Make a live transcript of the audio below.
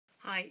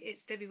Hi,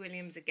 it's Debbie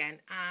Williams again,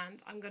 and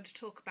I'm going to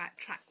talk about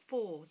track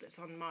 4 that's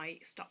on my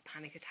Stop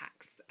Panic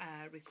Attacks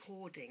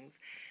recordings.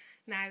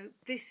 Now,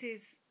 this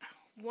is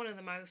one of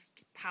the most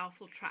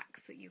powerful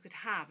tracks that you could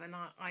have, and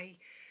I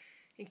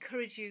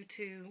encourage you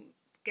to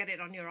get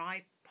it on your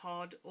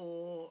iPod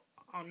or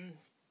on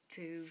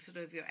to sort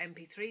of your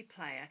MP3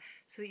 player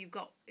so that you've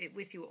got it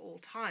with you at all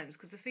times,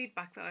 because the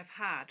feedback that I've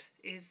had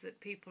is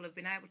that people have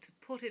been able to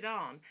put it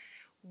on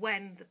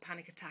when the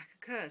panic attack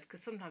occurs,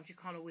 because sometimes you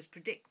can't always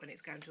predict when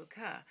it's going to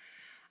occur.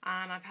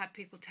 And I've had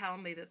people tell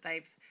me that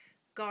they've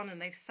gone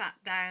and they've sat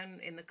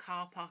down in the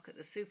car park at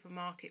the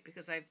supermarket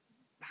because they've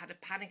had a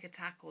panic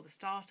attack or the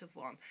start of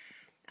one,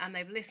 and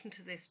they've listened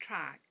to this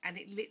track and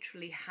it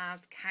literally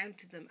has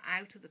counted them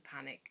out of the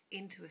panic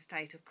into a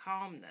state of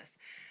calmness.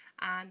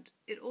 And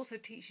it also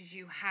teaches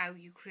you how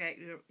you create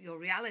your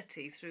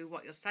reality through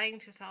what you're saying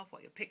to yourself,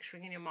 what you're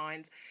picturing in your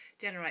mind,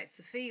 generates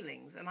the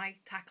feelings. And I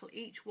tackle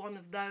each one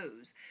of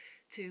those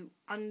to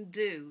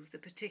undo the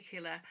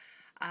particular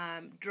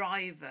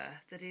driver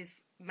that is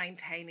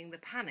maintaining the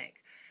panic.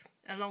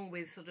 Along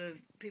with sort of,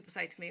 people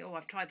say to me, oh,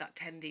 I've tried that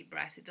 10 deep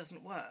breaths, it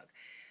doesn't work.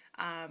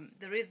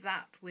 There is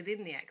that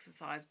within the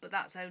exercise, but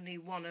that's only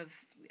one of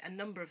a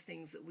number of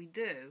things that we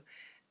do.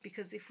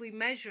 Because if we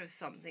measure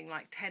something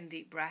like 10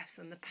 deep breaths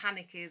and the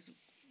panic is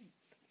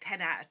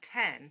 10 out of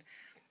 10,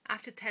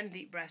 after 10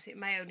 deep breaths it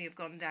may only have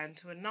gone down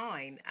to a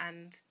 9,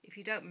 and if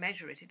you don't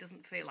measure it, it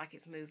doesn't feel like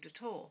it's moved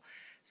at all.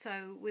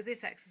 So with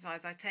this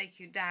exercise I take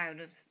you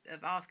down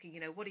of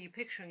asking, what are you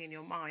picturing in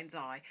your mind's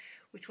eye,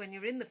 which when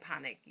you're in the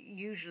panic,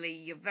 usually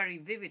you're very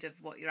vivid of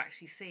what you're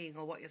actually seeing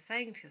or what you're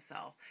saying to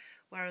yourself.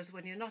 Whereas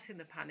when you're not in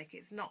the panic,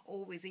 it's not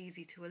always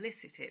easy to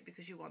elicit it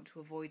because you want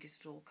to avoid it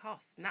at all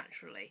costs,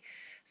 naturally.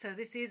 So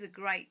this is a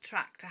great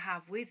track to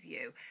have with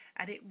you,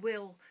 and it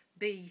will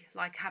be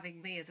like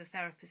having me as a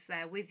therapist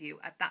there with you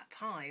at that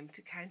time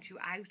to count you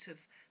out of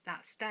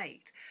that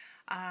state.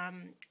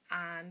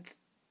 And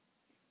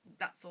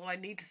that's all I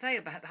need to say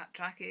about that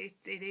track. It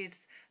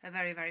is a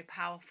very, very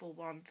powerful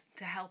one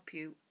to help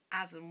you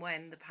as and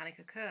when the panic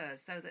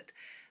occurs, so that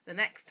the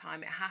next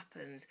time it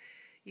happens,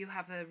 you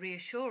have a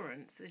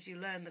reassurance as you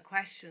learn the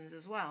questions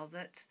as well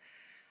that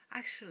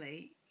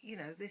actually,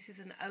 this is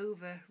an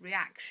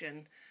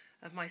overreaction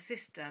of my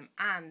system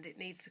and it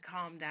needs to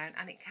calm down,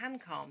 and it can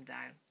calm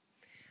down.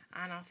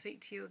 And I'll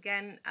speak to you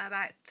again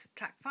about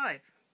track 5.